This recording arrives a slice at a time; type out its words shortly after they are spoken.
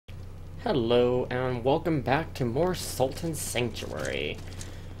Hello and welcome back to more Sultan Sanctuary.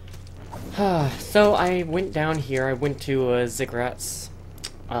 So I went down here, I went to Ziggurat's,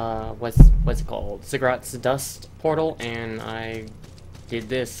 what's it called? Ziggurat's Dust portal, and I did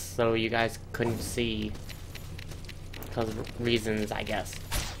this so you guys couldn't see. Because of reasons, I guess.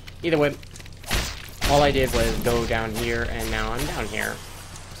 Either way, all I did was go down here, and now I'm down here.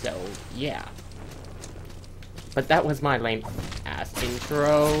 So, yeah. But that was my lame ass intro.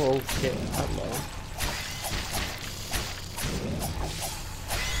 Oh shit, hello.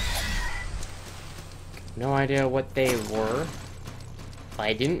 No idea what they were. But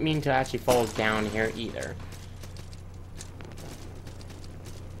I didn't mean to actually fall down here either.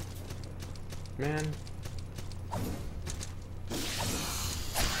 Man.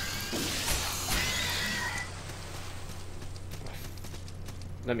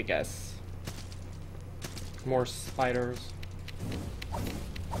 Let me guess. More spiders.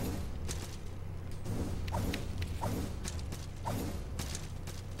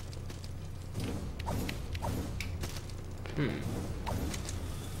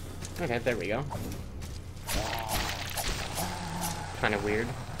 Okay, there we go. Kind of weird.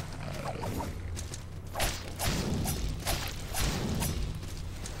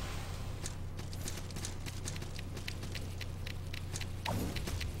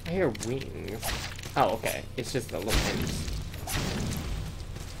 I hear wings. Oh, okay. It's just the little imps.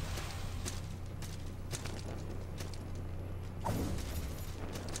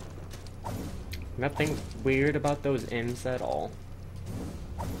 Nothing weird about those imps at all.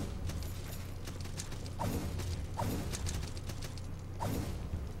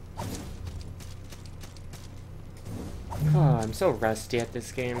 Oh, I'm so rusty at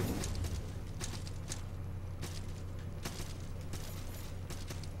this game.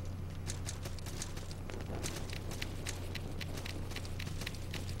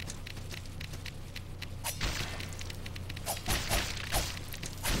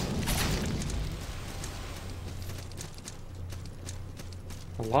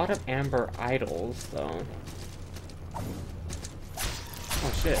 A lot of amber idols, though.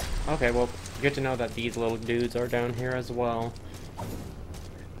 Oh shit. Okay, well, good to know that these little dudes are down here as well.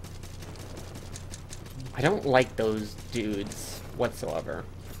 I don't like those dudes whatsoever.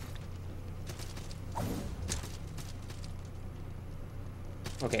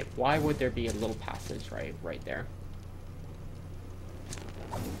 Okay, why would there be a little passage right there?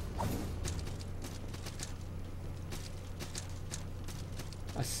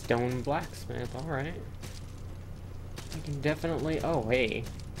 A stone blacksmith, alright. I can definitely... Oh, hey.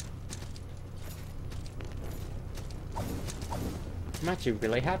 I'm actually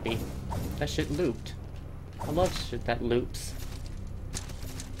really happy. That shit looped. I love shit that loops.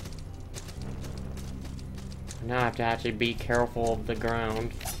 Now I have to actually be careful of the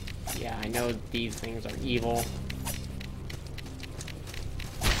ground. Yeah, I know these things are evil.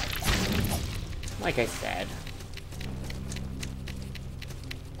 Like I said.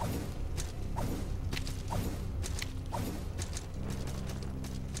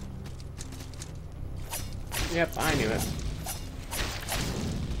 Yep, I knew it.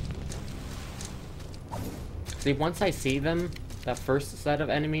 See, once I see them, that first set of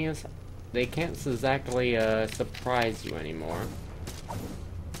enemies, they can't exactly surprise you anymore.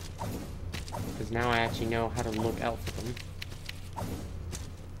 Because now I actually know how to look out for them.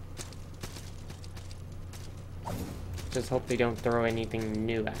 Just hope they don't throw anything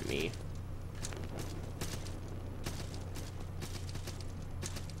new at me.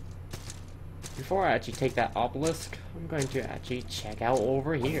 Before I actually take that obelisk, I'm going to actually check out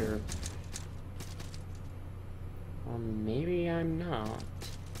over here. Or maybe I'm not.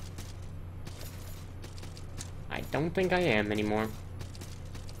 I don't think I am anymore.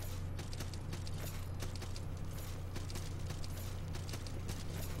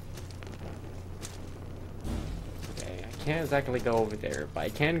 Okay, I can't exactly go over there, but I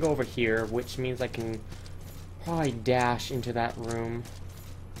can go over here, which means I can probably dash into that room.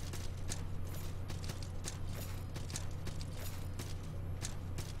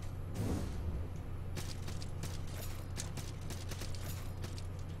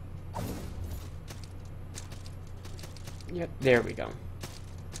 Yep, there we go.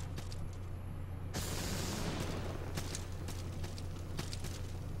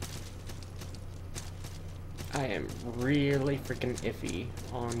 I am really freaking iffy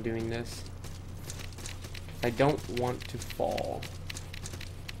on doing this. I don't want to fall.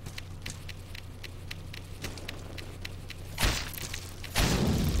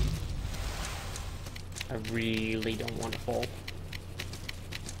 I really don't want to fall.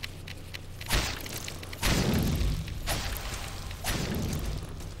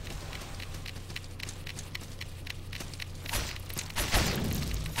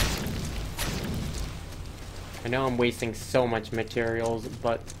 know I'm wasting so much materials,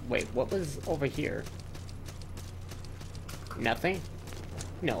 but wait, what was over here? Nothing?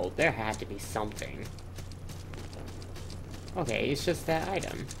 No, there had to be something. Okay, it's just that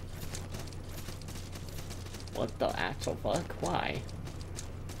item. What the actual fuck? Why?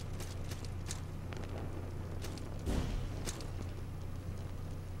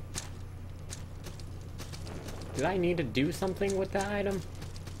 Did I need to do something with that item?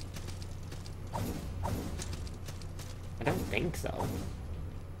 I don't think so.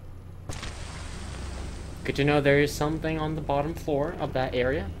 Good to know there is something on the bottom floor of that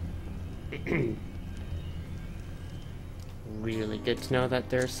area. Really good to know that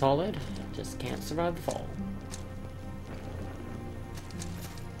they're solid. Just can't survive the fall.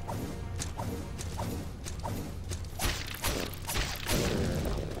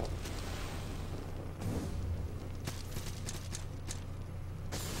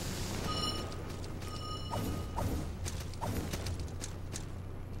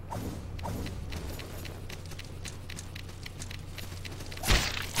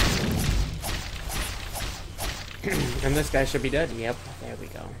 And this guy should be dead. Yep, there we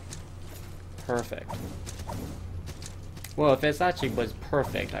go. Perfect. Well, if this actually was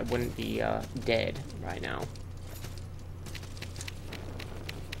perfect, I wouldn't be dead right now.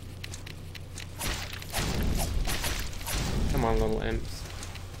 Come on, little imps.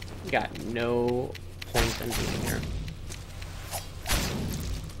 You got no point in being here.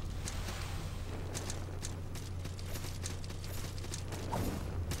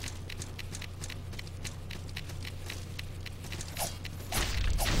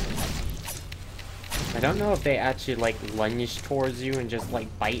 I don't know if they actually, like, lunge towards you and just, like,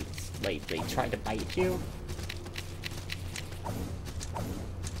 bite, like, they try to bite you.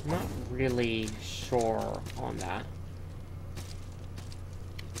 I'm not really sure on that.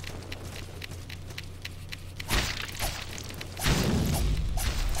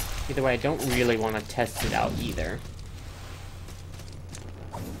 Either way, I don't really want to test it out either.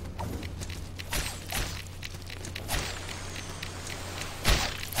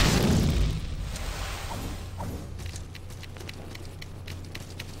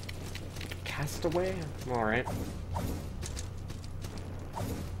 Castaway? Alright.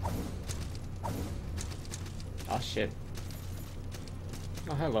 Oh shit.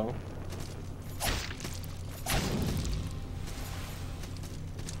 Oh, hello.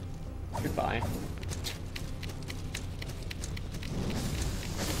 Goodbye.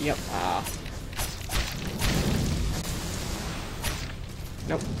 Yep,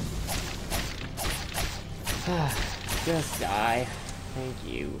 Nope. Just die. Thank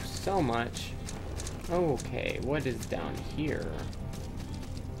you so much. Okay, what is down here?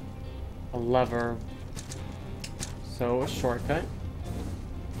 A lever. So, a shortcut.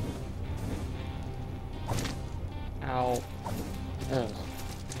 Ow. Ugh.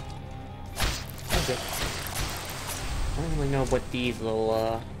 Okay. I don't really know what these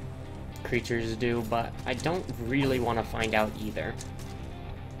little, creatures do, but I don't really want to find out either.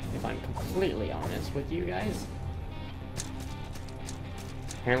 If I'm completely honest with you guys.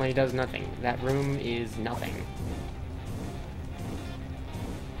 Apparently it does nothing. That room is nothing.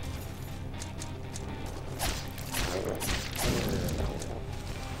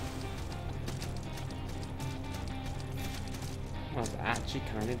 I was actually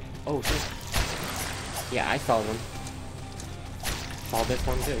kind of... Oh, shit. Yeah, I saw them. Saw this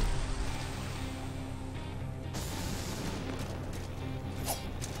one too.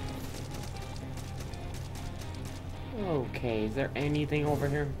 Okay, is there anything over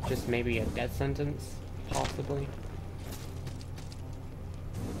here? Just maybe a death sentence? Possibly?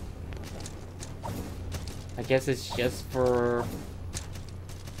 I guess it's just for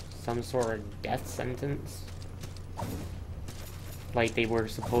some sort of death sentence. Like they were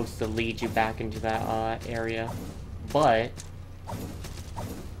supposed to lead you back into that area. But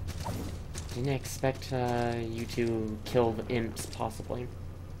didn't expect you to kill the imps, possibly.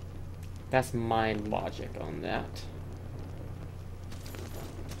 That's my logic on that.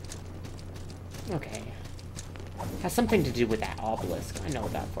 Okay. Has something to do with that obelisk. I know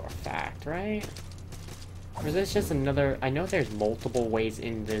that for a fact, right? Or is this just another... I know there's multiple ways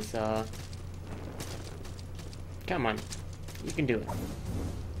in this, Come on. You can do it.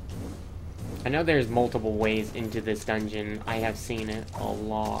 I know there's multiple ways into this dungeon. I have seen it a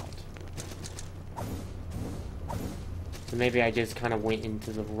lot. So maybe I just kind of went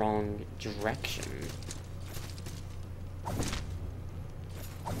into the wrong direction.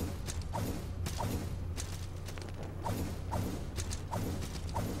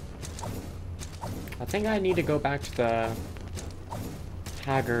 I think I need to go back to the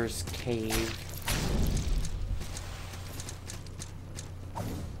Hager's Cave.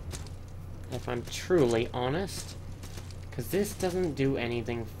 if I'm truly honest. Because this doesn't do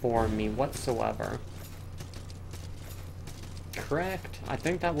anything for me whatsoever. Correct? I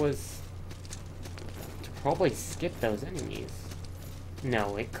think that was to probably skip those enemies.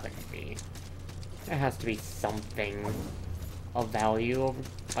 No, it couldn't be. There has to be something of value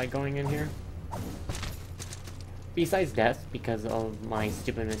by going in here. Besides death, because of my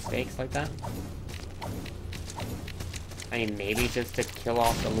stupid mistakes like that. I mean, maybe just to kill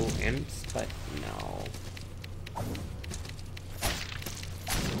off the little imps, but no.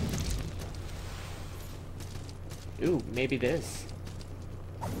 Ooh, maybe this.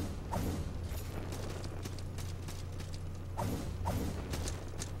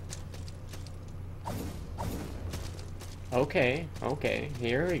 Okay, okay,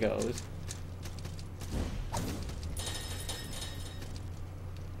 here he goes.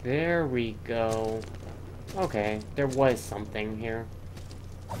 There we go. Okay, there was something here.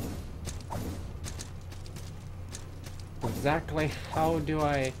 Exactly how do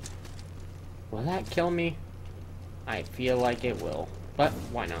I... Will that kill me? I feel like it will, but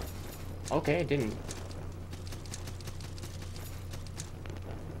why not? Okay, it didn't.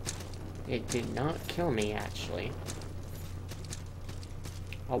 It did not kill me, actually.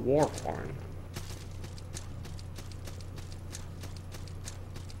 A war horn.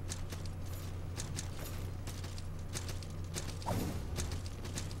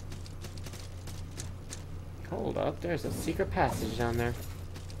 Hold up, there's a secret passage down there.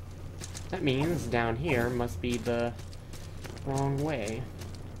 That means down here must be the wrong way.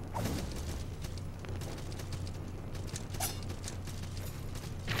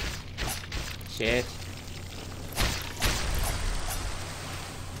 Shit.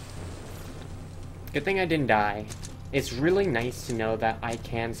 Good thing I didn't die. It's really nice to know that I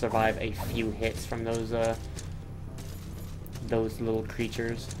can survive a few hits from those little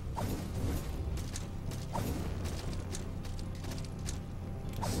creatures.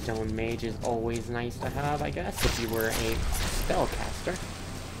 Stone Mage is always nice to have, I guess, if you were a spellcaster.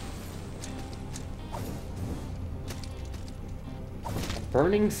 A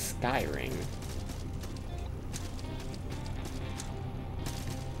Burning Sky Ring.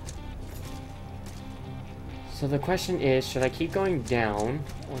 So the question is, should I keep going down,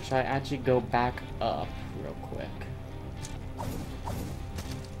 or should I actually go back up real quick?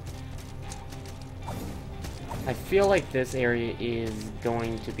 I feel like this area is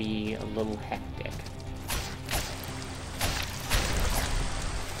going to be a little hectic.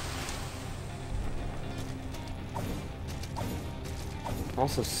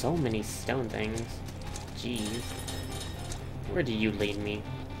 Also, so many stone things. Jeez. Where do you lead me?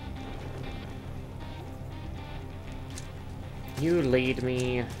 You lead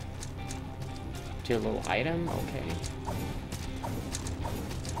me to a little item? Okay.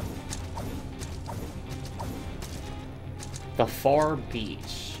 The Far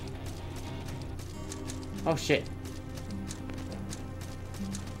Beach. Oh shit.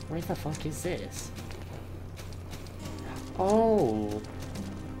 Where the fuck is this? Oh.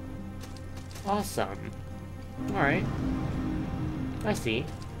 Awesome. Alright. I see.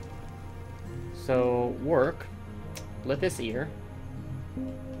 So, work. Let this ear.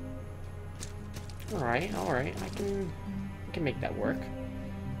 Alright, alright. I can make that work.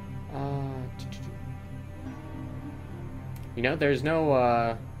 You know, there's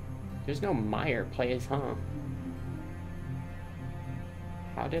no mire place, huh?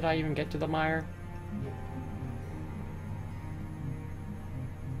 How did I even get to the mire?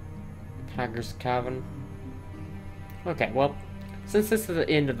 Hager's Cavern. Okay, well, since this is the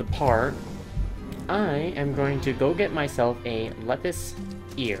end of the part, I am going to go get myself a Lepus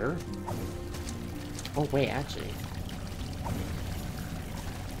ear. Oh, wait, actually.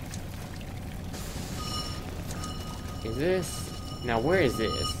 Is this... Now, where is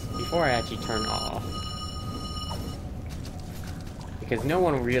this? Before I actually turn off. Because no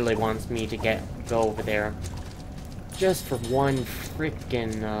one really wants me to go over there just for one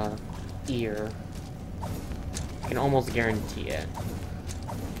freaking ear. I can almost guarantee it.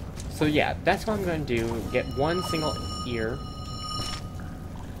 So yeah, that's what I'm going to do. Get one single ear.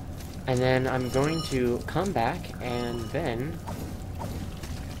 And then I'm going to come back and then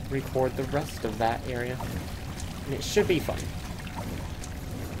record the rest of that area. And it should be fun.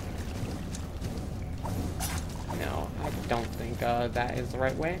 No, I don't think that is the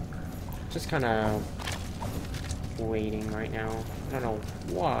right way. Just kind of waiting right now. I don't know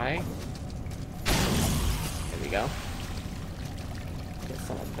why. There we go. Get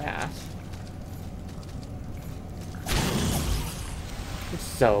some of that. I'm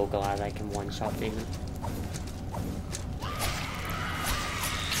so glad I can one-shot these.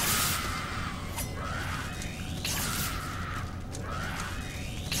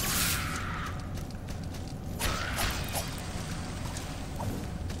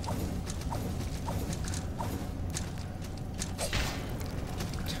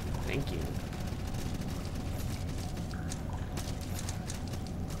 Thank you.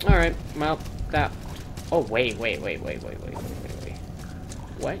 Alright, well, that... Oh, wait.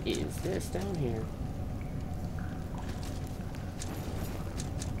 What is this down here?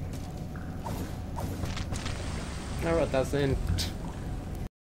 I wrote that in.